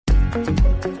Welcome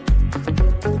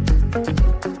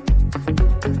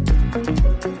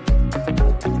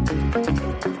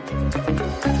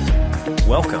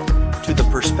to the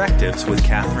Perspectives with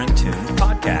Catherine Toon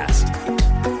podcast.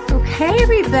 Okay,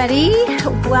 everybody,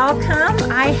 welcome.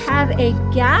 I have a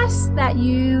guest that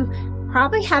you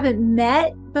probably haven't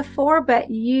met before,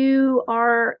 but you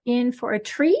are in for a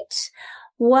treat.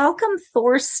 Welcome,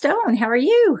 Thor Stone. How are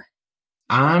you?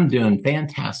 I'm doing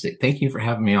fantastic. Thank you for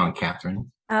having me on, Catherine.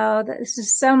 Oh, this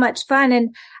is so much fun.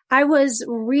 And I was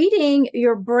reading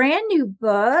your brand new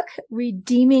book,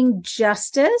 Redeeming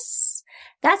Justice.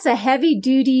 That's a heavy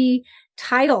duty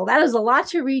title. That is a lot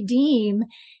to redeem.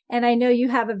 And I know you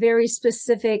have a very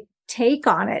specific take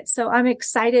on it. So I'm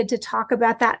excited to talk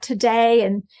about that today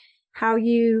and how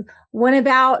you went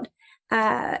about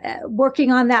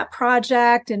working on that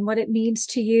project and what it means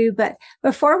to you. But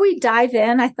before we dive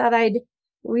in, I thought I'd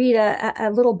read a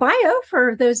little bio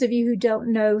for those of you who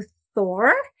don't know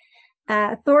Thor.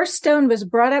 Thor Stone was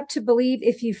brought up to believe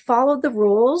if you followed the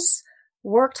rules,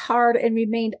 worked hard, and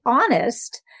remained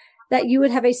honest, that you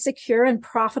would have a secure and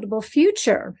profitable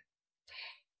future.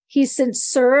 He's since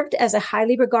served as a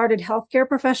highly regarded healthcare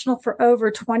professional for over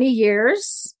 20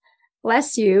 years.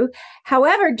 Bless you.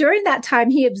 However, during that time,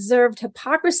 he observed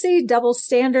hypocrisy, double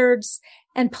standards,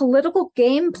 and political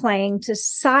game playing to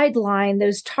sideline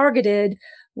those targeted,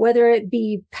 whether it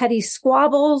be petty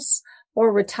squabbles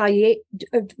or retaliation,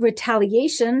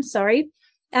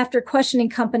 after questioning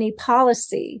company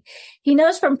policy. He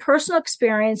knows from personal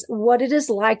experience what it is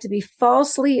like to be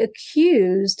falsely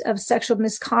accused of sexual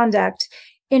misconduct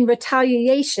in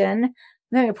retaliation. I'm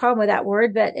having a problem with that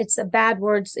word, but it's a bad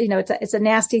word. You know, it's a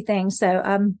nasty thing.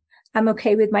 So, I'm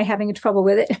okay with my having trouble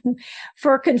with it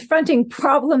for confronting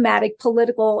problematic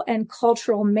political and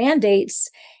cultural mandates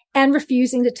and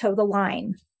refusing to toe the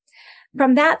line.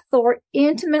 From that, Thor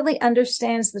intimately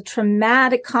understands the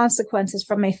traumatic consequences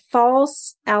from a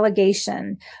false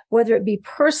allegation, whether it be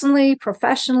personally,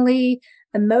 professionally,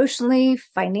 emotionally,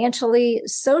 financially,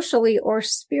 socially, or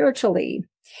spiritually.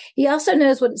 He also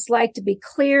knows what it's like to be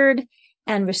cleared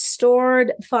and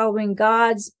restored following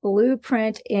God's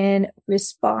blueprint in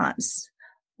response.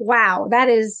 Wow, that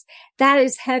is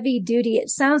heavy duty. It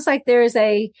sounds like there's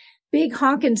a big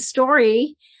honking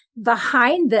story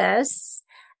behind this.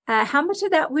 How much of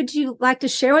that would you like to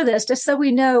share with us, just so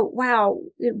we know, wow,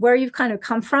 where you've kind of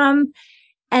come from,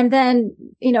 and then,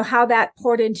 how that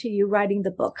poured into you writing the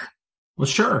book? Well,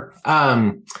 sure.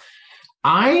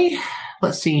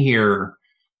 Let's see here.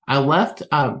 I left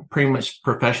pretty much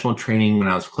professional training when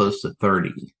I was close to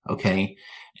 30. Okay.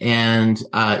 And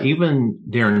even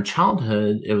during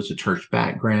childhood, it was a church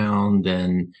background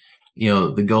and,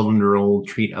 the golden rule,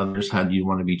 treat others how you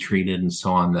want to be treated and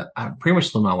so on. That I pretty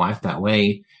much lived my life that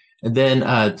way. And then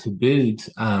to boot,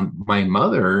 my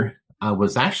mother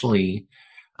was actually,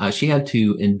 she had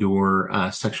to endure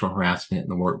sexual harassment in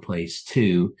the workplace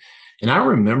too. And I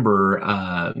remember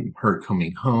her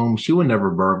coming home. She would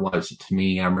never verbalize it to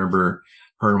me. I remember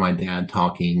her and my dad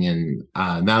talking. And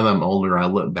now that I'm older, I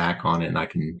look back on it and I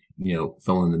can,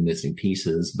 fill in the missing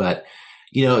pieces. But,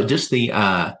 just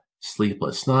the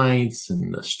sleepless nights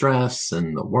and the stress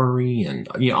and the worry and,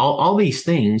 all these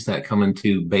things that come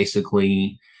into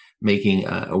basically making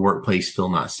a workplace feel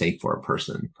not safe for a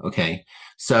person. Okay.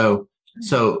 So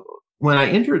when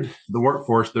I entered the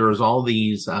workforce, there was all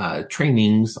these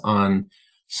trainings on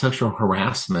sexual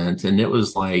harassment. And it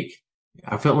was like,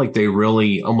 I felt like they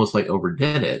really almost like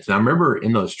overdid it. And I remember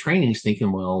in those trainings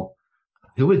thinking, well,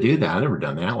 who would do that? I've never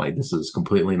done that. Like, this is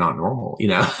completely not normal,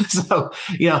 So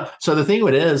the thing of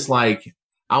it is, like,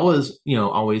 I was,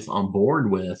 always on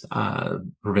board with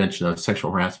prevention of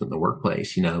sexual harassment in the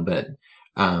workplace, but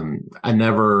I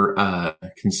never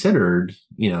considered,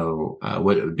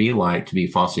 what it would be like to be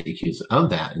falsely accused of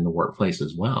that in the workplace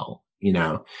as well,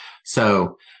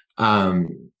 So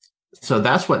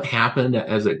that's what happened.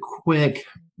 As a quick,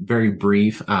 very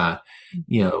brief,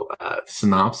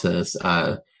 synopsis.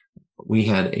 We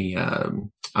had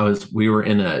we were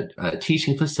in a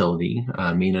teaching facility,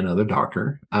 me and another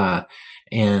doctor, and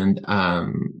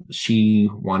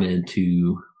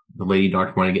the lady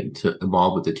doctor wanted to get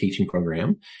involved with the teaching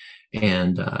program.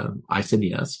 And I said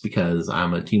yes, because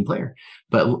I'm a team player.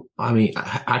 But I mean,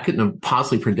 I couldn't have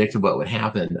possibly predicted what would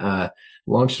happen.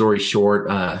 Long story short,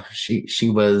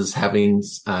 she was having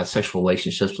sexual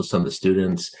relationships with some of the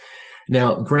students.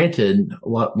 Now, granted,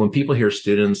 when people hear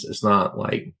students, it's not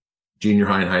like junior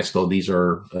high and high school. These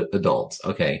are adults.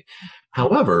 Okay.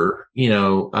 However,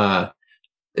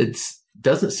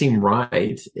 doesn't seem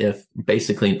right if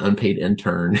basically an unpaid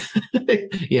intern,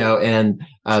 and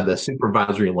the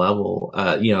supervisory level,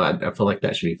 I feel like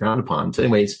that should be frowned upon. So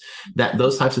anyways, that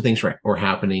those types of things were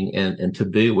happening, and to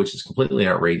boot, which is completely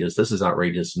outrageous. This is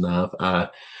outrageous enough.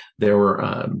 There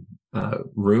were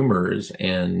rumors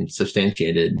and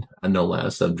substantiated, no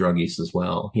less, of drug use as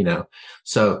well.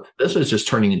 So this was just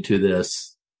turning into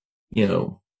this,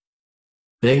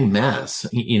 big mess,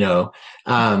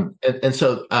 and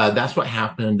so that's what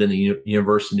happened in the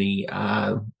university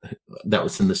that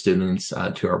was in the students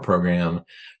to our program,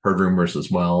 heard rumors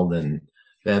as well. Then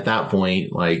at that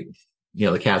point,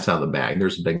 the cat's out of the bag.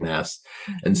 There's a big mess.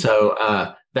 And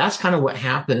so that's kind of what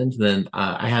happened. Then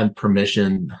I had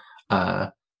permission.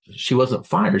 She wasn't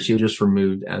fired. She was just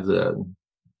removed as a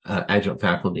adjunct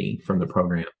faculty from the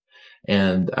program.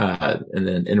 And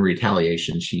then in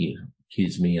retaliation, she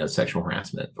accused me of sexual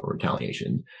harassment for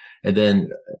retaliation. And then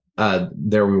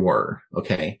there we were.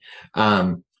 Okay.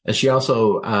 And she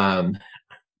also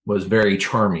was very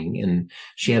charming, and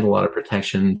she had a lot of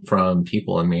protection from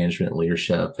people in management and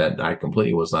leadership that I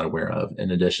completely was not aware of.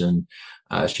 In addition,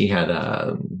 she had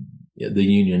the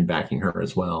union backing her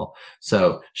as well.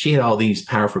 So she had all these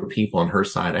powerful people on her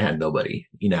side. I had nobody,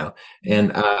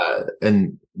 and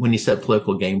when you said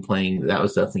political game playing, that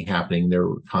was definitely happening. They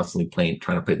were constantly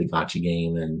trying to play the gotcha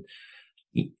game and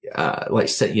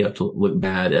set you up to look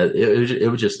bad.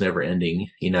 It was just never ending,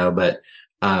 but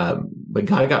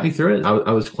God got me through it.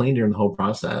 I was clean during the whole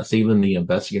process. Even the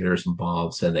investigators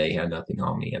involved said they had nothing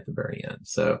on me at the very end.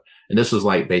 So, and this was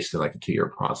basically a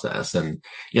 2-year process. And,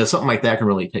 something like that can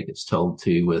really take its toll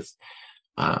too with,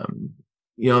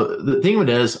 the thing of it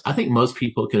is, I think most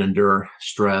people can endure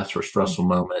stress or stressful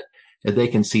moment if they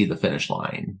can see the finish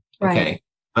line. Okay. Right.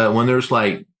 But when there's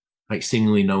like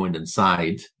seemingly no end in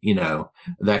sight,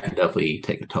 that can definitely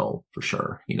take a toll for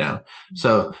sure,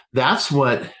 So that's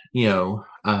what,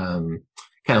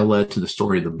 kind of led to the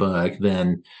story of the book.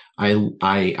 Then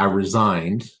I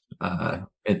resigned,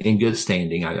 in good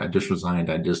standing. I just resigned.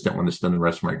 I just didn't want to spend the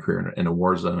rest of my career in a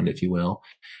war zone, if you will.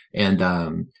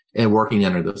 And working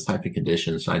under those type of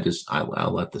conditions. So I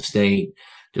left the state,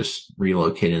 just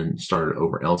relocated and started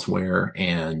over elsewhere.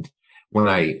 And when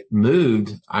I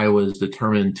moved, I was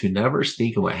determined to never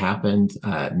speak of what happened.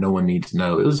 No one needs to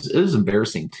know. It was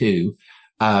embarrassing too,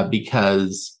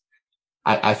 because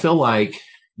I feel like,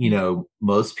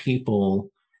 most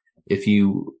people, if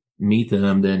you meet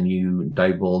them, then you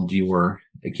divulge you were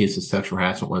accused of sexual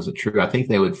harassment. Was it true? I think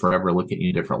they would forever look at you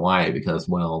in a different light because,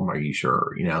 well, are you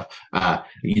sure? Are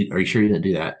you sure you didn't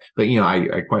do that? But,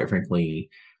 I quite frankly,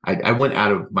 I went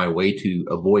out of my way to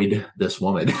avoid this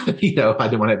woman. I didn't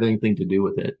want to have anything to do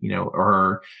with it, or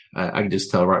her. I could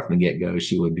just tell right from the get-go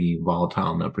she would be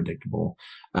volatile and unpredictable.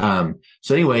 So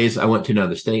anyways, I went to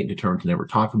another state, determined to never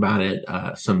talk about it.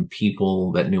 Some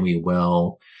people that knew me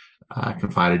well,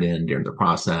 confided in during the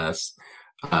process.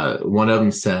 One of them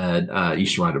said, you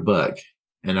should write a book.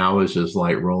 And I was just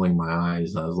rolling my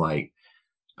eyes. I was like,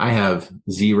 I have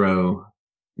zero,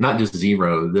 not just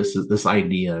zero. This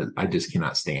idea I just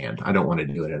cannot stand. I don't want to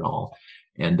do it at all.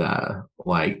 And,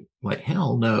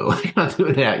 hell no, I'm not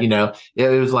doing that.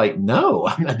 It was like, no,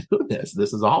 I'm not doing this.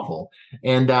 This is awful.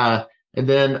 And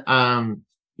then,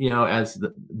 as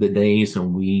the days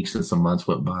and weeks and some months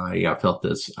went by, I felt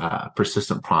this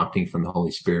persistent prompting from the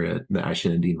Holy Spirit that I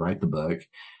should indeed write the book.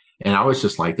 And I was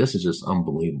just like, this is just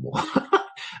unbelievable.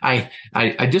 I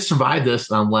just survived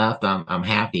this. I'm left. I'm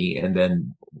happy. And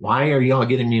then why are y'all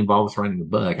getting me involved with writing a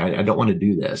book? I don't want to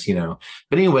do this, But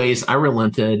anyways, I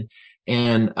relented.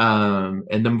 And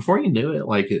then before you knew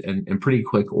it, in pretty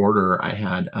quick order, I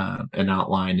had an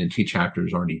outline and 2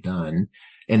 chapters already done,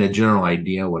 and a general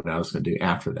idea what I was going to do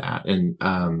after that. And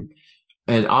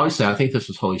obviously I think this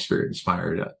was Holy Spirit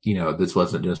inspired. This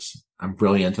wasn't just, I'm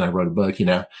brilliant and I wrote a book,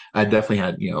 I definitely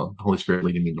had, Holy Spirit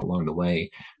leading me along the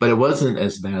way, but it wasn't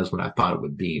as bad as what I thought it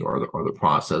would be, or the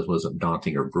process wasn't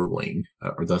daunting or grueling,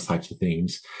 or those types of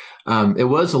things. It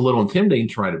was a little intimidating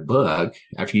to write a book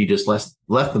after you just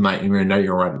left the nightmare and now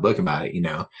you're going to write a book about it,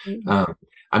 Mm-hmm.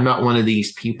 I'm not one of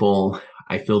these people.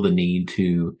 I feel the need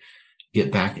to get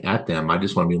back at them. I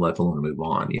just want to be left alone and move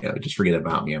on, just forget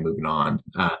about me. I'm moving on.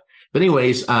 But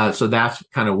anyways, so that's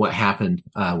kind of what happened,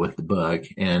 with the book.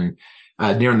 And,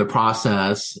 during the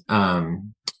process, I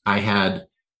had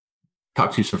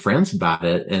talked to some friends about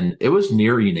it, and it was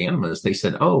near unanimous. They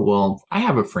said, oh, well, I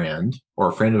have a friend or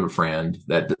a friend of a friend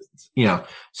that,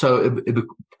 so it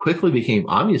quickly became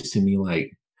obvious to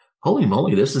me, holy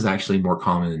moly, this is actually more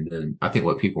common than I think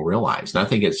what people realize. And I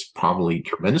think it's probably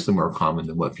tremendously more common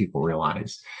than what people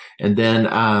realize. And then,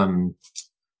 and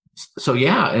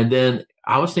then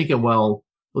I was thinking, well,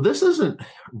 well, this isn't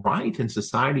right in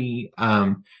society.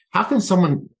 How can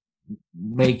someone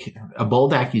make a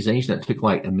bold accusation that took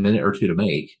like a minute or two to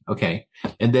make? Okay.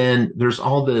 And then there's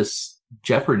all this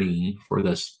jeopardy for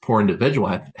this poor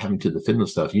individual having to defend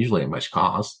themselves, usually at much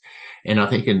cost. And I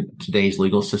think in today's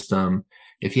legal system,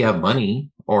 if you have money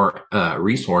or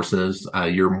resources,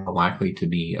 you're more likely to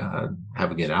be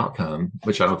have a good outcome,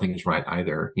 which I don't think is right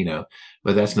either,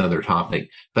 but that's another topic.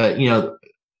 But,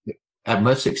 at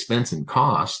much expense and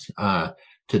cost to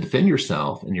defend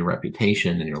yourself and your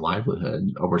reputation and your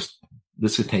livelihood over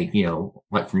this could take,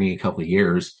 like for me, a couple of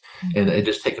years, and it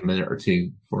just take a minute or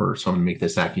two for someone to make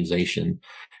this accusation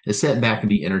and sit back and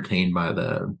be entertained by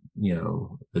the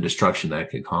destruction that it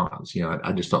could cause.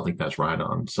 I just don't think that's right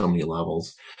on so many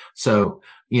levels. So,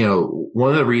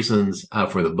 one of the reasons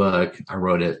for the book, I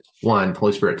wrote it, one,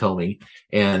 Holy Spirit told me.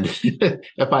 And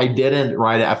if I didn't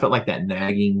write it, I felt like that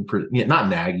nagging, not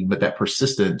nagging, but that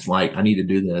persistence, like I need to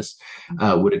do this,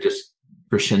 would have just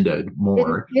crescendoed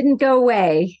more. It didn't go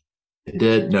away. It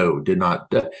did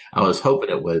not. I was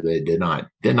hoping it would, but it did not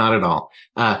at all.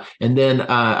 And then,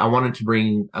 I wanted to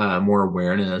bring, more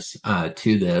awareness,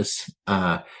 to this.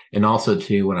 And also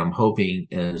to what I'm hoping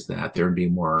is that there would be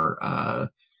more,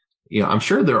 I'm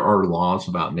sure there are laws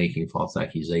about making false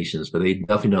accusations, but they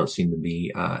definitely don't seem to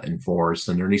be, enforced.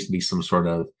 And there needs to be some sort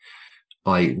of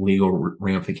like legal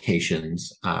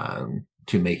ramifications,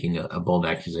 to making a bold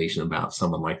accusation about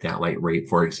someone like that, like rape,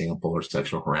 for example, or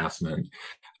sexual harassment.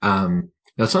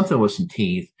 Something with some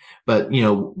teeth, but,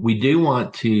 we do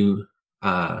want to,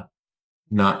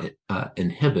 not,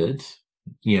 inhibit,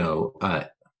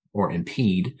 or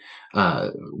impede,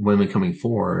 women coming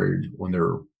forward when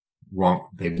they're wrong,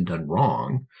 they've been done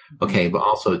wrong. Okay. But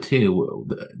also too,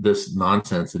 this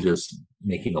nonsense of just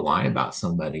making a lie about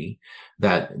somebody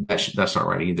that's not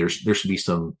right either. There should be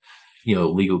some,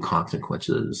 legal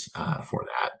consequences, for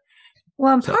that.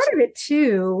 Well, and part of it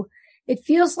too, it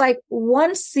feels like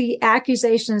once the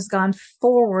accusation has gone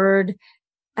forward,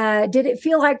 did it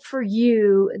feel like for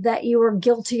you that you were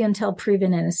guilty until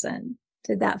proven innocent?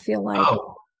 Did that feel like?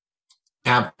 Oh,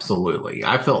 absolutely.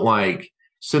 I felt like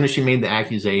as soon as she made the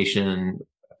accusation,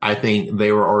 I think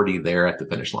they were already there at the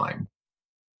finish line.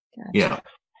 Gotcha. Yeah.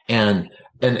 And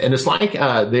it's like,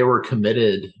 they were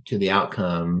committed to the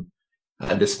outcome,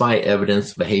 despite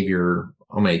evidence behavior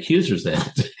on my accusers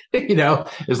end.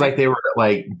 It's like they were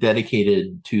like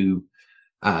dedicated to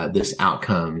this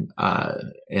outcome,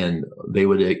 and they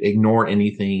would ignore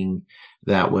anything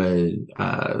that would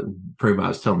prove I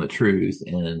was telling the truth,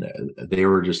 and they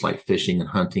were just like fishing and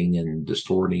hunting and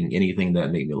distorting anything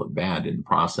that made me look bad in the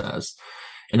process.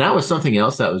 And that was something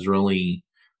else that was really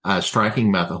striking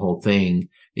about the whole thing,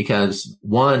 because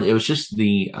one, it was just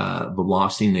the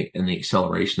velocity and the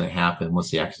acceleration that happened once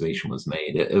the accusation was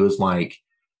made. It was like,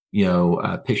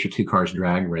 picture two cars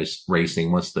drag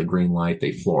racing. Once the green light,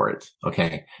 they floor it.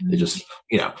 Okay. Mm-hmm. It just,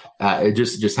 it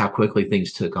just how quickly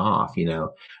things took off,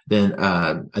 Then,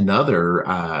 another,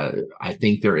 I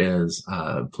think there is,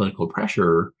 political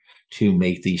pressure to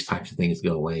make these types of things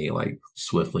go away, like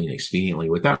swiftly and expediently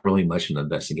without really much of an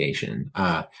investigation.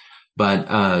 But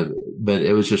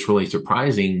it was just really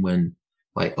surprising when,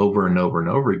 like, over and over and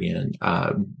over again,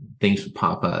 things would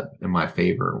pop up in my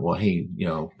favor. Well, hey,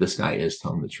 this guy is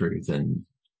telling the truth, and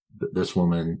this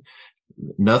woman,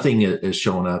 nothing is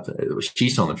showing up.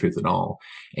 She's telling the truth at all.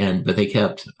 But they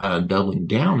kept doubling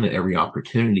down at every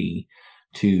opportunity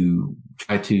to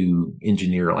try to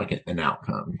engineer like an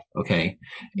outcome. Okay.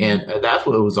 And that's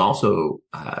what was also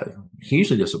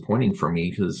hugely disappointing for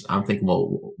me, because I'm thinking,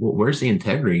 well, where's the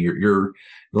integrity? You're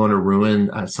going to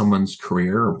ruin someone's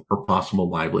career or possible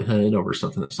livelihood over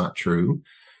something that's not true.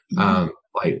 Mm-hmm.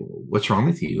 Like, what's wrong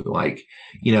with you? Like,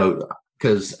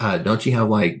 because don't you have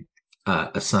like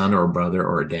a son or a brother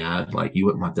or a dad? Like, you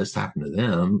wouldn't want this to happen to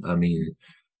them. I mean,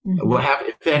 mm-hmm. What happened?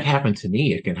 If that happened to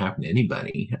me, it can happen to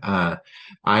anybody.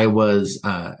 I was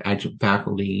adjunct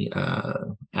faculty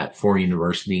at 4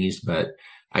 universities, but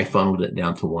I funneled it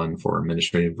down to 1 for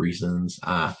administrative reasons.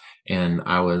 And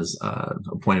I was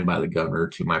appointed by the governor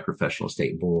to my professional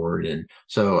state board, and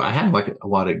so I had like a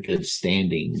lot of good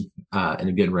standing and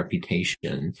a good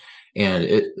reputation.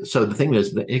 And so the thing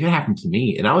is, it could happen to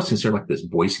me, and I was considered like this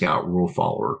Boy Scout rule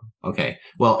follower. Okay,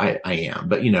 well, I am,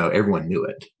 but everyone knew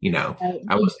it.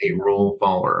 I was a rule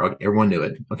follower. Everyone knew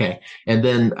it. Okay, and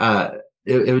then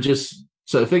it would just,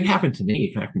 so if it happened to me,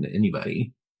 it can happen to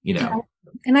anybody.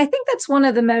 And I think that's one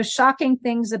of the most shocking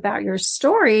things about your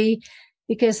story,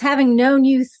 because having known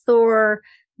you, Thor,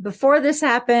 before this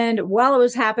happened, while it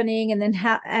was happening, and then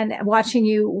and watching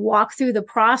you walk through the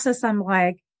process, I'm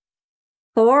like,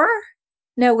 Thor?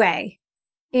 No way.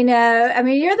 I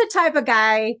mean, you're the type of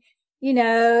guy,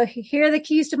 here are the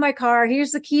keys to my car.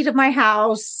 Here's the key to my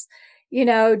house,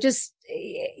 just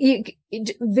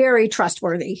very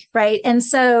trustworthy. Right. And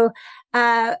so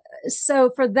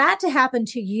for that to happen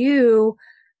to you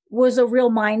was a real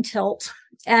mind tilt.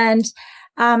 And,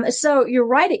 so you're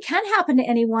right. It can happen to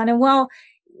anyone. And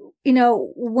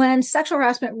when sexual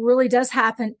harassment really does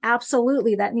happen,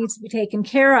 absolutely that needs to be taken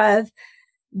care of.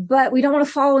 But we don't want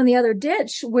to fall in the other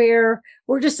ditch where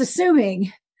we're just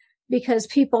assuming because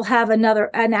people have an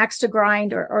axe to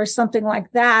grind or something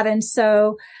like that. And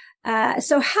so how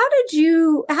did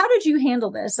you handle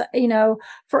this?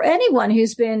 For anyone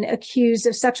who's been accused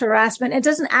of sexual harassment, it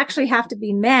doesn't actually have to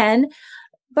be men,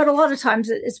 but a lot of times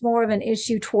it's more of an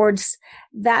issue towards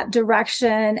that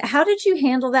direction. How did you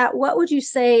handle that? What would you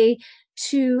say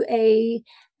to a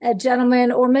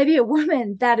gentleman or maybe a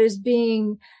woman that is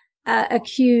being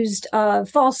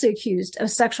falsely accused of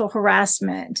sexual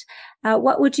harassment?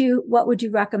 What would you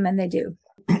recommend they do?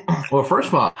 Well, first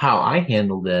of all, how I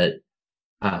handled it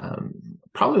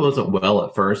probably wasn't well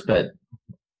at first, but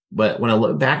when I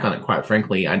look back on it, quite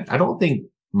frankly, I don't think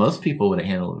most people would have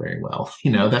handled it very well.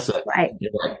 That's right.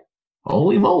 Like,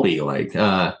 holy moly, like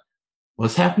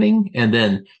what's happening? And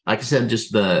then, like I said,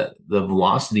 just the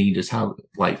velocity, just how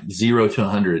like 0 to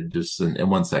 100 just in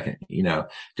 1 second,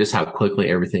 just how quickly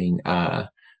everything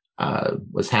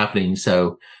was happening.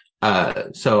 So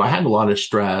I had a lot of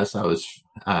stress. I was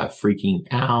freaking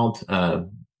out,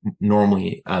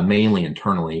 normally mainly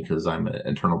internally because I'm an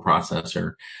internal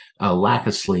processor, lack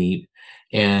of sleep.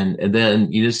 And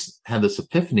then you just had this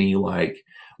epiphany, like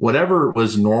whatever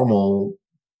was normal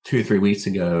 2 or 3 weeks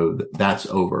ago, that's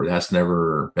over. That's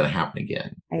never going to happen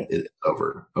again. Right. It's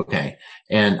over. Okay.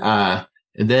 And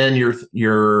then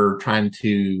you're trying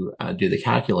to do the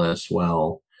calculus.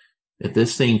 Well, if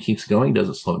this thing keeps going,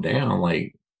 doesn't slow down,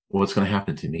 like what's going to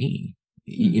happen to me?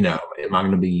 Am I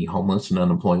going to be homeless and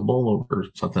unemployable or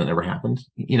something that never happened?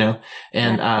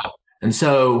 And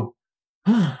so,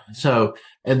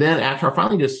 and then after I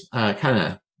finally just kind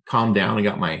of calmed down and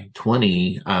got my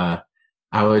 20, I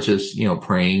was just,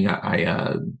 praying.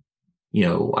 I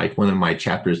like one of my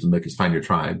chapters in the book is Find Your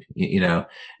Tribe,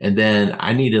 and then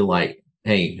I needed like,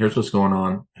 hey, here's what's going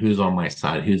on. Who's on my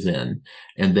side? Who's in?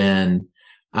 And then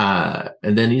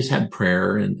he just had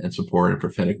prayer and support and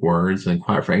prophetic words. And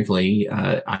quite frankly,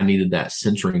 I needed that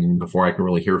centering before I could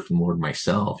really hear from the Lord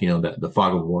myself, the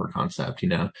fog of war concept,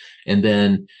 and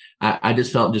then I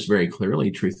just felt just very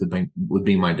clearly truth would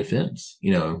be my defense,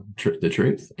 the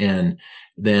truth. And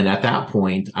then at that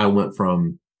point, I went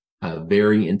from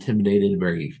very intimidated,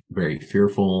 very, very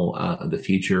fearful of the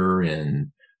future,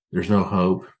 and there's no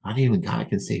hope. Not even God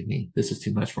can save me. This is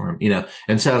too much for him,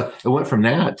 And so it went from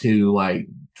that to like,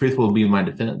 truth will be my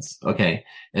defense. Okay.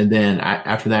 And then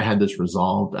after that, I had this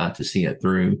resolve to see it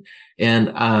through. And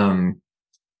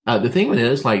the thing with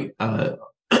it is like,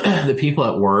 the people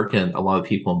at work and a lot of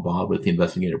people involved with the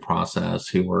investigative process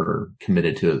who were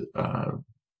committed to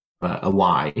a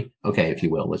lie, okay, if you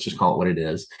will, let's just call it what it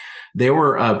is. They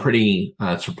were pretty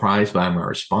surprised by my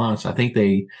response. I think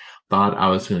they thought I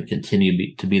was going to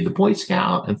continue to be the Boy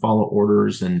Scout and follow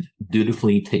orders and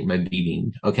dutifully take my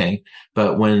beating. Okay.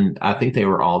 But when I think they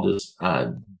were all just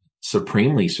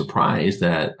supremely surprised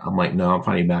that I'm like, no, I'm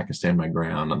fighting back and stand my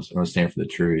ground. I'm going to stand for the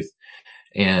truth.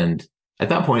 And at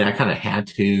that point, I kind of had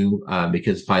to,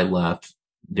 because if I left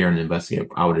during the investigation,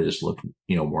 I would have just looked,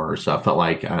 worse. So I felt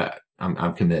like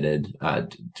I'm committed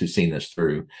to seeing this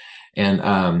through.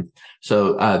 And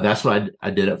so that's what I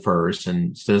did at first.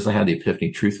 And as soon as I had the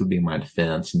epiphany, truth would be my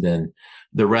defense. And then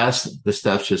the rest, the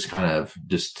steps just kind of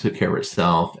just took care of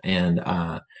itself. And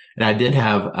I did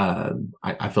have,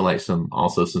 I feel like some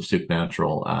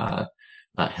supernatural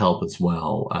help as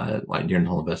well, like during the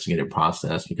whole investigative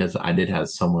process, because I did have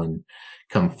someone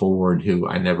come forward who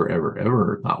I never, ever,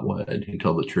 ever thought would, who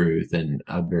told the truth and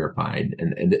verified,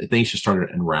 and things just started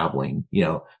unraveling,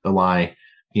 the lie,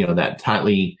 that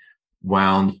tightly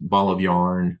wound ball of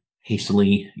yarn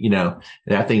hastily,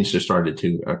 that things just started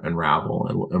to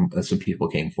unravel, and some people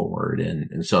came forward,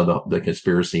 and so the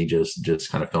conspiracy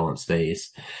just kind of fell on its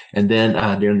face. And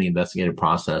then during the investigative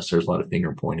process, there's a lot of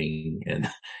finger pointing, and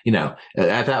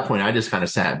at that point, I just kind of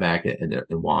sat back and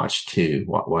watched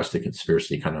the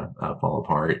conspiracy kind of fall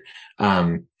apart.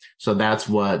 So that's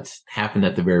what happened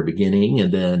at the very beginning,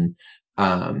 and then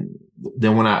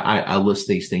when I list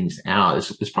these things out,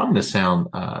 it's probably going to sound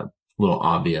little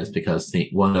obvious because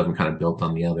one of them kind of built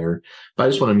on the other, but I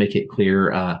just want to make it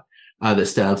clear. the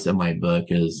steps in my book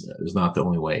is not the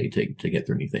only way to get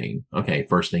through anything. Okay.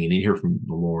 First thing, you need to hear from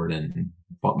the Lord and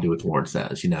do what the Lord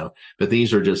says, but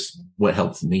these are just what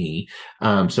helps me.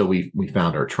 So we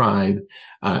found our tribe.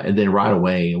 And then right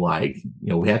away,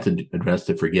 we had to address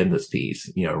the forgiveness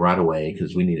piece, right away,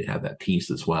 because we need to have that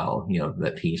peace as well,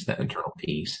 that peace, that internal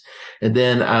peace. And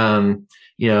then,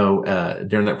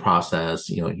 during that process,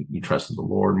 you trusted the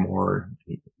Lord more,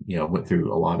 went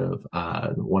through a lot of,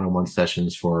 one-on-one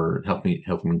sessions for helping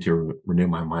me to renew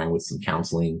my mind with some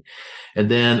counseling. And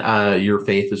then, your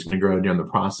faith is going to grow during the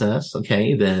process.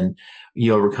 Okay. Then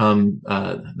you overcome,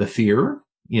 the fear.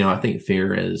 I think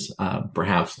fear is,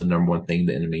 perhaps the number one thing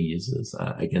the enemy uses,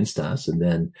 against us. And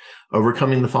then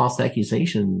overcoming the false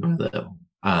accusation, the,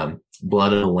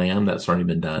 blood of the lamb that's already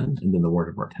been done, and then the word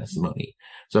of our testimony.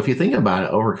 So if you think about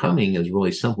it, overcoming is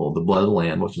really simple. The blood of the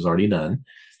lamb, which is already done,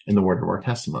 and the word of our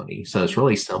testimony. So it's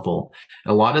really simple.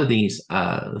 A lot of these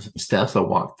steps I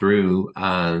walk through,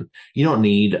 you don't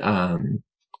need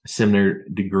seminary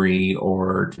degree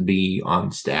or to be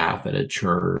on staff at a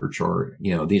church, or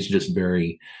these are just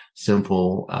very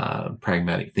simple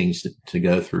pragmatic things to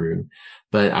go through.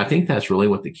 But I think that's really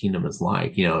what the kingdom is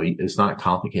like. It's not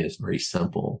complicated, it's very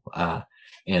simple,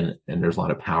 and there's a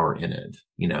lot of power in it.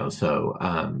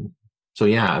 So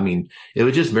yeah, I mean, it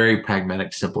was just very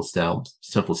pragmatic, simple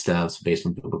steps based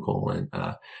on biblical and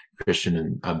Christian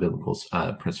and biblical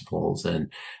principles. And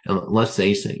let's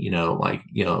face it,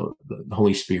 the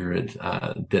Holy Spirit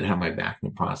did have my back in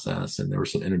the process, and there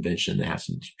was some intervention to have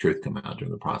some truth come out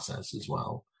during the process as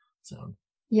well. So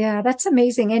yeah, that's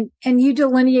amazing. And you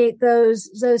delineate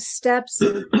those steps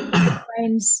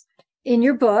lines in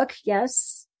your book,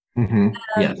 yes. Mm-hmm.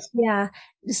 Yes. Yeah.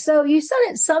 So you said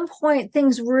at some point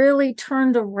things really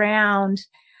turned around.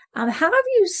 How have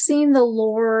you seen the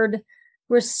Lord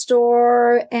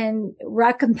restore and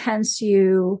recompense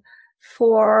you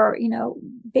for,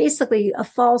 basically a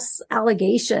false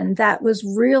allegation that was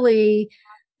really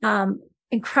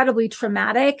incredibly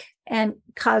traumatic and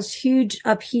caused huge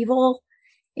upheaval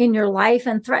in your life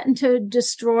and threatened to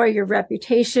destroy your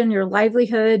reputation, your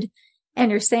livelihood,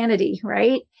 and your sanity,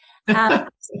 right?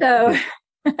 So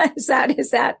is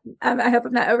that, I hope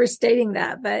I'm not overstating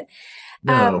that, but,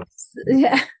 no.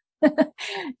 Yeah.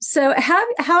 So how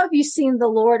have you seen the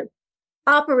Lord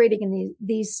operating in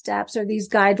these steps or these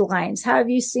guidelines? How have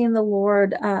you seen the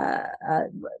Lord,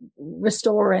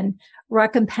 restore and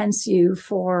recompense you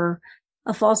for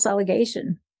a false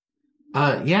allegation?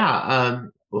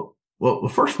 Well,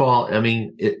 first of all, I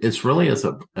mean, it's really as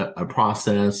a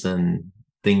process, and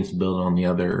things build on the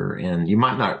other, and you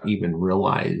might not even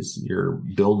realize you're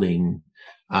building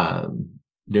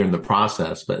during the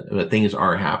process, but things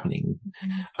are happening.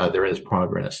 There is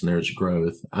progress and there's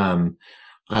growth.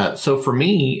 So for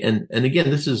me, and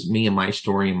again, this is me and my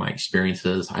story and my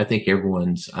experiences. I think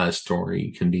everyone's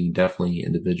story can be definitely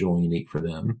individual and unique for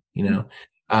them,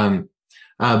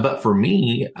 but for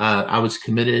me, I was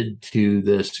committed to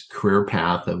this career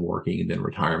path of working and then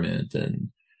retirement.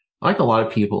 And like a lot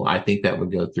of people, I think that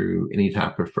would go through any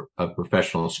type of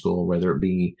professional school, whether it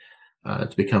be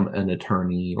to become an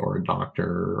attorney or a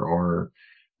doctor or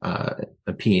a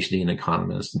PhD in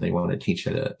economist, and they want to teach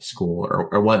at a school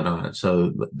or whatnot.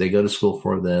 So they go to school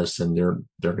for this, and they're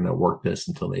going to work this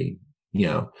until they,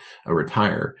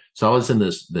 retire. So I was in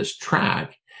this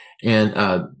track. And,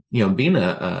 being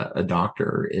a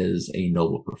doctor is a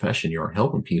noble profession. You're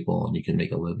helping people and you can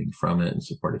make a living from it and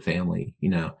support a family,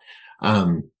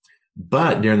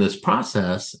 but during this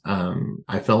process,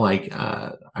 I feel like,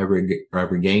 I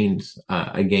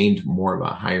gained more of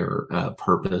a higher,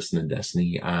 purpose and a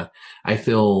destiny. I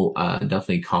feel,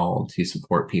 definitely called to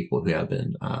support people who have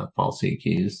been, falsely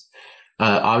accused.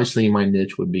 Obviously my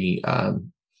niche would be,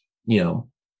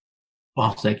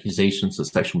 false accusations of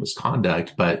sexual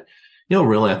misconduct, but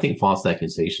really, I think false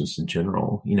accusations in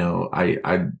general,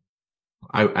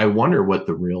 I wonder what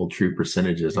the real true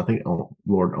percentage is. I think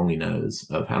Lord only knows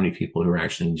of how many people who are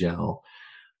actually in jail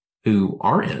who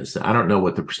are innocent. I don't know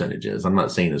what the percentage is. I'm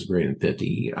not saying it's greater than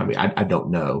 50. I mean, I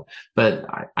don't know, but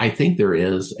I think there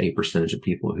is a percentage of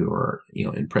people who are,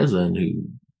 in prison who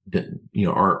didn't,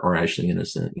 are actually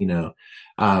innocent,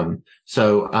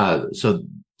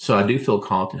 So I do feel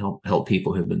called to help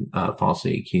people who've been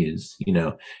falsely accused.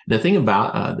 The thing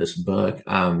about this book,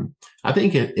 I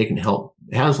think it can help.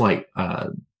 It has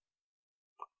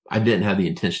I didn't have the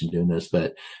intention of doing this,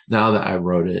 but now that I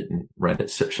wrote it and read it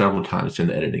several times during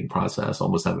the editing process,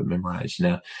 almost have it memorized.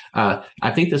 I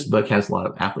think this book has a lot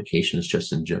of applications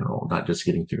just in general, not just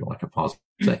getting through like a false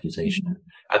accusation.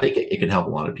 I think it can help a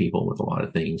lot of people with a lot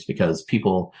of things, because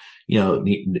people,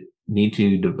 need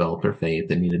to develop their faith.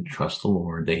 They need to trust the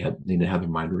Lord. Need to have their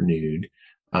mind renewed.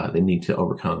 They need to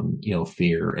overcome,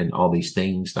 fear and all these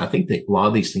things. And I think that a lot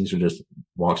of these things are just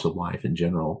walks of life in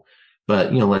general.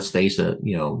 But, let's face it,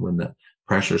 when the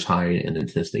pressure's high and the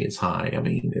intensity is high, I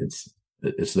mean,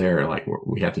 it's there. Like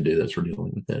we have to do this. We're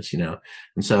dealing with this, And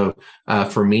so,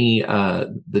 for me,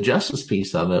 the justice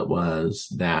piece of it was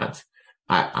that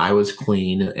I was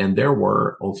clean, and there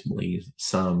were ultimately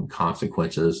some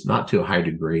consequences, not to a high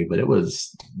degree, but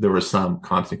there were some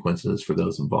consequences for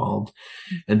those involved.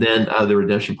 And then the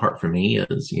redemption part for me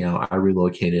is, I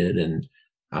relocated, and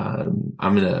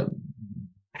I'm in a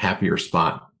happier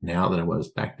spot now than I was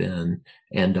back then.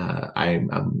 And I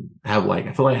feel like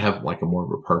I have like a more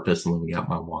of a purpose in living out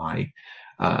my why,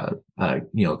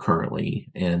 currently.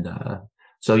 And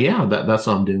so yeah, that's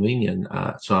what I'm doing, and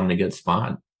so I'm in a good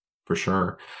spot. For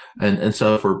sure. And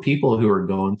so for people who are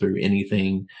going through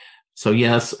anything, so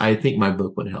yes, I think my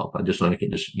book would help. I just want to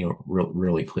make it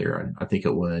really clear. I think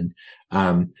it would.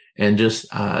 And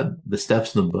just, the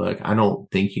steps in the book, I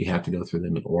don't think you have to go through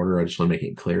them in order. I just want to make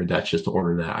it clear that's just the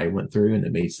order that I went through, and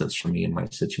it made sense for me in my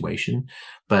situation.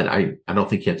 But I don't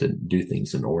think you have to do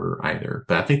things in order either.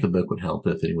 But I think the book would help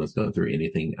if anyone's going through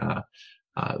anything,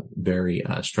 very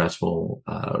stressful,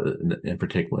 in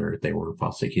particular, if they were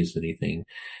falsely accused of anything.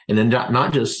 And then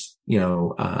not just,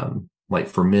 like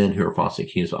for men who are falsely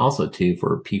accused, but also too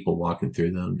for people walking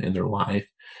through them in their life,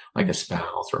 like a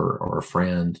spouse or a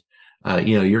friend.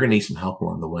 You're going to need some help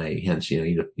along the way. Hence,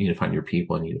 you need to find your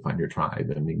people, and you need to find your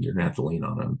tribe. I mean, you're going to have to lean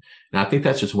on them. And I think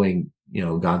that's just the way,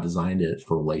 God designed it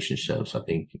for relationships. I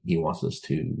think he wants us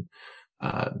to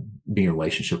be in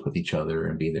relationship with each other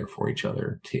and be there for each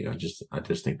other too. I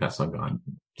just think that's how God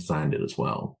designed it as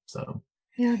well. So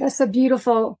yeah, that's a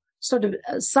beautiful sort of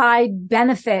side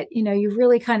benefit. You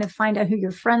really kind of find out who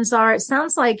your friends are. It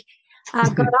sounds like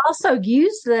God also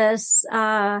used this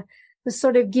to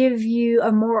sort of give you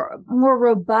a more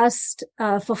robust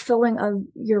fulfilling of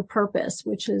your purpose,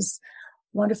 which is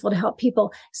wonderful to help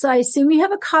people. So I assume you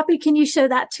have a copy. Can you show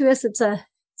that to us? It's a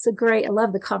great. I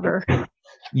love the cover.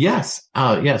 Yes.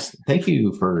 Yes. Thank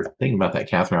you for thinking about that,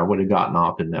 Catherine. I would have gotten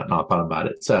off and not thought about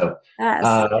it. So, yes.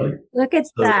 Look at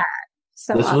that.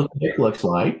 So this is what the book looks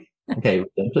like. Okay.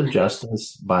 Redemptive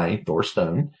Justice by Thor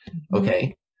Stone.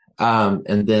 Okay.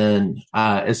 And then,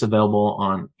 it's available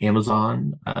on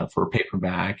Amazon, for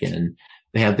paperback, and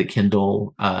they have the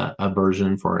Kindle,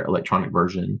 version for electronic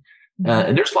version.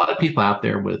 And there's a lot of people out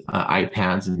there with,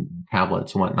 iPads and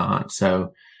tablets and whatnot.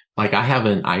 So, like I have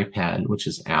an iPad, which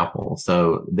is Apple.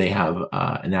 So they have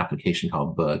an application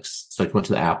called Books. So if you went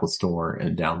to the Apple store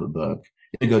and download the book,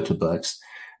 you go to Books.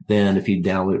 Then if you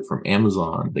download it from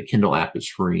Amazon, the Kindle app is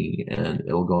free, and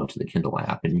it will go into the Kindle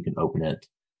app and you can open it.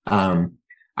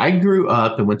 I grew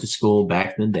up and went to school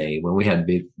back in the day when we had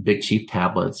big cheap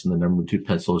tablets and the number 2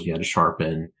 pencils you had to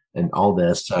sharpen and all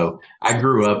this. So I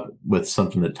grew up with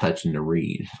something to touch and to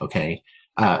read. Okay.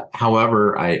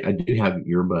 However, I do have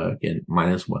your book and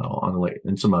mine as well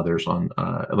and some others on,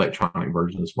 electronic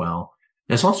version as well.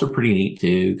 And it's also pretty neat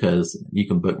too, because you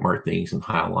can bookmark things and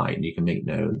highlight, and you can make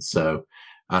notes. So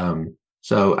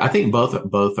I think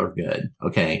both are good.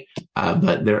 Okay.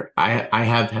 But I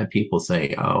have had people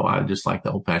say, oh, I just like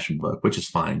the old fashioned book, which is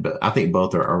fine, but I think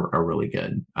both are really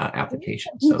good,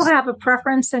 applications. People have a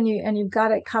preference, and you've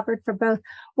got it covered for both.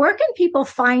 Where can people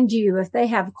find you if they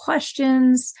have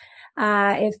questions?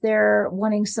 If they're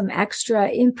wanting some extra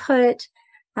input,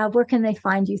 where can they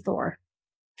find you, Thor?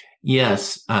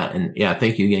 Yes. And yeah,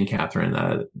 thank you again, Catherine,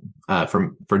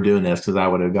 for doing this, because I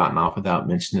would have gotten off without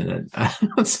mentioning it.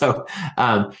 So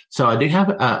I do have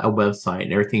a website,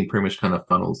 and everything pretty much kind of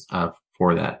funnels,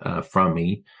 for that, from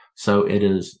me. So it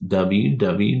is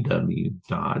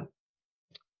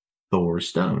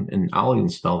www.thorstone, and I'll even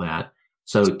spell that.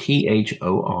 So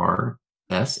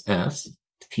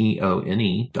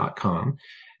THORSSTONE.com.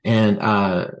 And,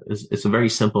 it's a very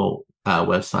simple,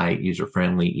 website, user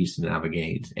friendly, easy to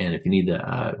navigate. And if you need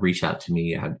to, reach out to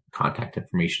me, I have contact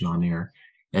information on there,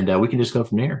 and, we can just go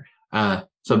from there.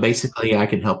 So basically I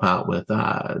can help out with,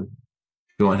 if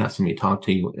you want to have somebody talk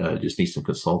to you, just need some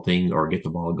consulting or get the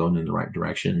ball going in the right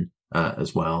direction,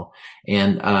 as well.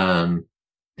 And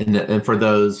for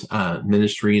those,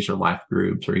 ministries or life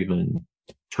groups, or even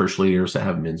church leaders that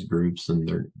have men's groups, and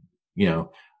they're,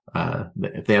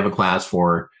 if they have a class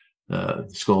for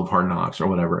School of Hard Knocks or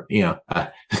whatever,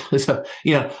 so,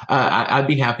 I'd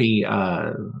be happy,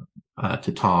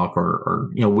 to talk, or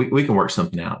we can work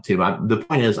something out too. But the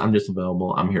point is, I'm just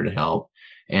available. I'm here to help.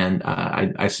 And,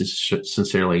 I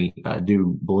sincerely,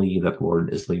 do believe that the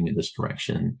Lord is leading me in this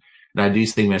direction. And I do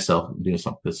see myself doing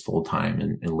something this full time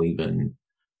and leaving,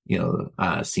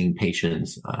 seeing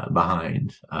patients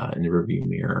behind in the rearview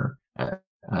mirror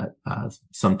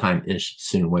sometime ish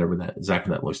soon, whatever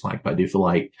exactly that looks like. But I do feel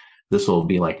like this will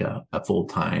be like a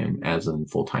full-time, as in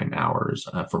full-time hours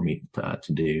for me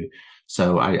to do.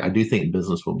 So I do think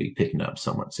business will be picking up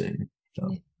somewhat soon.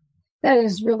 So. That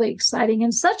is really exciting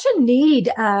and such a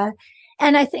need.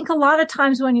 And I think a lot of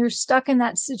times when you're stuck in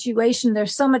that situation,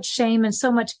 there's so much shame and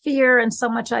so much fear and so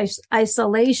much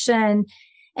isolation,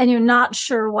 and you're not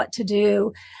sure what to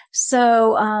do.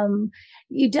 So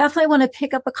you definitely want to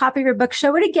pick up a copy of your book,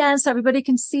 show it again so everybody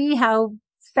can see how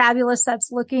fabulous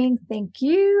that's looking. Thank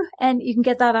you. And you can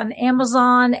get that on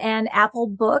Amazon and Apple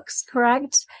Books,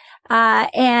 correct?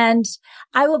 And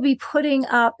I will be putting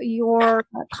up your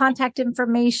contact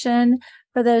information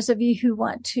for those of you who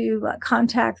want to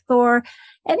contact Thor.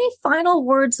 Any final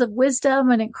words of wisdom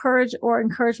and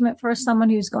encouragement for someone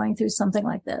who's going through something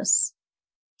like this?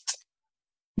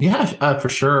 Yeah, for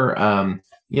sure.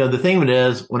 The thing of it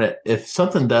is, if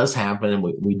something does happen and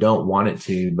we don't want it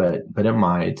to, but it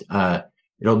might,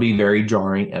 it'll be very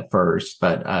jarring at first,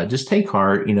 but just take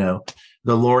heart.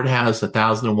 The Lord has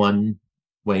 1,001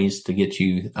 ways to get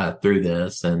you through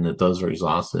this, and if those are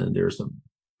exhausted, there's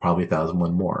probably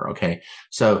 1,001 more. Okay.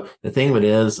 So the thing of it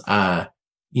is,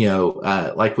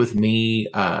 like with me,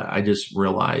 I just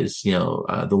realized,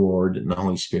 the Lord and the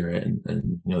Holy Spirit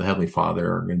and the Heavenly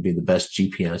Father are going to be the best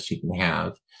GPS you can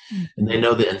have. Mm-hmm. And they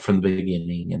know the end from the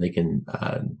beginning, and they can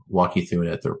walk you through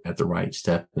it at the right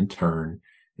step and turn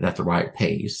and at the right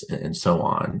pace and so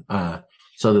on.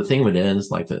 So the thing of it is,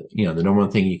 like the number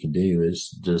one thing you can do is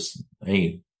just,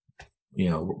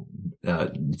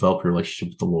 develop your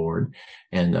relationship with the Lord,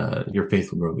 and your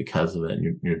faith will grow because of it.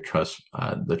 And your trust,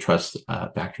 the trust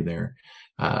factor there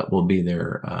will be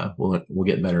there. Will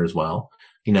get better as well.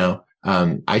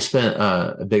 I spent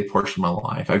a big portion of my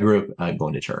life. I grew up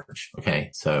going to church. Okay,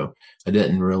 so I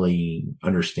didn't really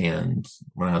understand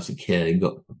when I was a kid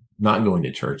not going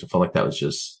to church. I felt like it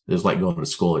was like going to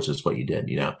school. It's just what you did,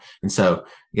 And so,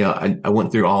 I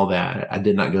went through all that. I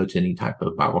did not go to any type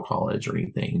of Bible college or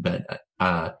anything, but,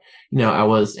 I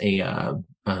was a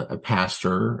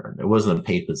pastor. It wasn't a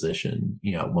paid position,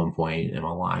 at one point in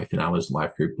my life. And I was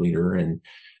life group leader and,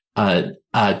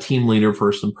 team leader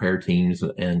for some prayer teams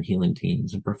and healing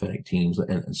teams and prophetic teams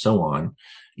and so on,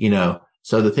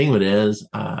 So the thing of it is,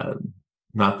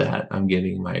 not that I'm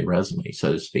giving my resume,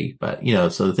 so to speak, but,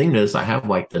 so the thing is, I have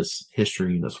like this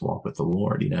history, this walk with the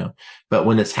Lord, but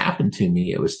when it's happened to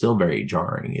me, it was still very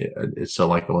jarring. It's so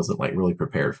like I wasn't like really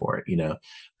prepared for it,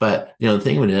 but, the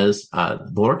thing of it is,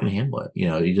 the Lord can handle it.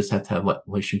 You just have to have a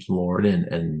relationship with the Lord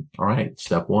and all right,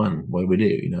 step one, what do we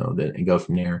do, and go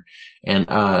from there. And,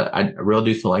 I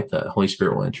really do feel like the Holy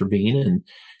Spirit will intervene and,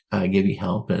 give you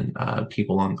help and,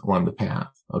 people along the path.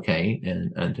 Okay.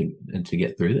 And to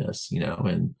get through this,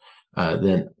 and,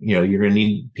 then, you're going to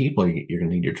need people, you're going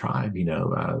to need your tribe,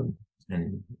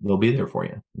 and they'll be there for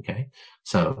you. Okay.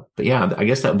 So, but yeah, I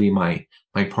guess that would be my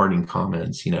parting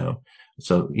comments,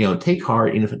 so, take heart,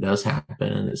 even if it does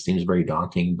happen and it seems very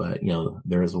daunting, but,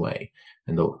 there is a way.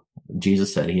 And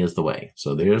Jesus said he is the way.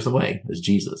 So there's the way, is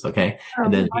Jesus. Okay.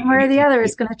 And then one way or the other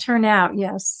is going to turn out.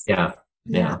 Yes. Yeah.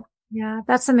 Yeah,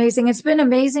 that's amazing. It's been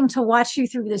amazing to watch you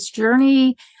through this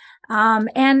journey,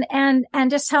 and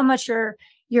just how much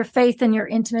your faith and your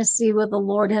intimacy with the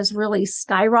Lord has really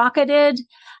skyrocketed,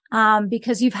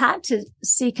 because you've had to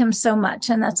seek him so much,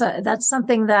 and that's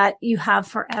something that you have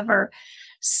forever.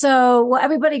 So, will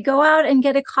everybody go out and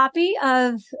get a copy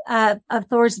of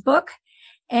Thor's book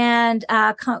and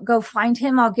go find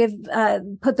him? I'll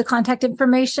put the contact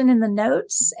information in the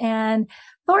notes. And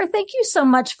Thor, thank you so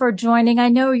much for joining. I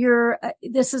know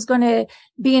this is going to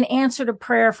be an answer to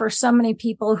prayer for so many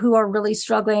people who are really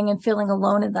struggling and feeling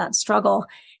alone in that struggle.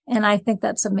 And I think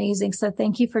that's amazing. So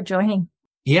thank you for joining.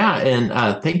 Yeah.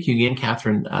 And thank you again,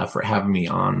 Catherine, for having me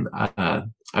on.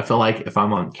 I feel like if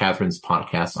I'm on Catherine's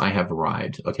podcast, I have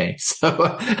arrived. Okay.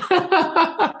 So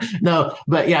no,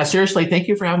 but yeah, seriously, thank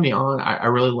you for having me on. I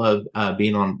really love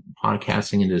being on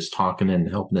podcasting and just talking and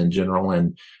helping in general.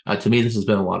 And to me, this has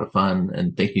been a lot of fun.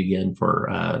 And thank you again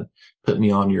for putting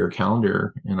me on your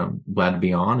calendar. And I'm glad to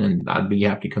be on, and I'd be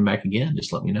happy to come back again.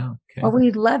 Just let me know. Okay. Well,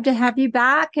 we'd love to have you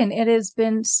back, and it has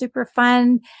been super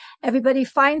fun. Everybody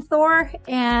find Thor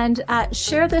and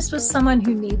share this with someone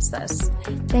who needs this.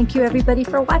 Thank you, everybody,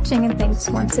 for watching, and thanks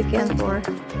once again, Thor.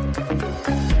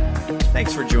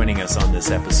 Thanks for joining us on this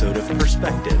episode of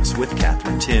Perspectives with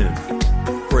Catherine Toon.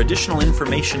 For additional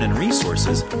information and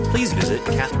resources, please visit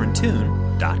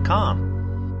catherinetoon.com.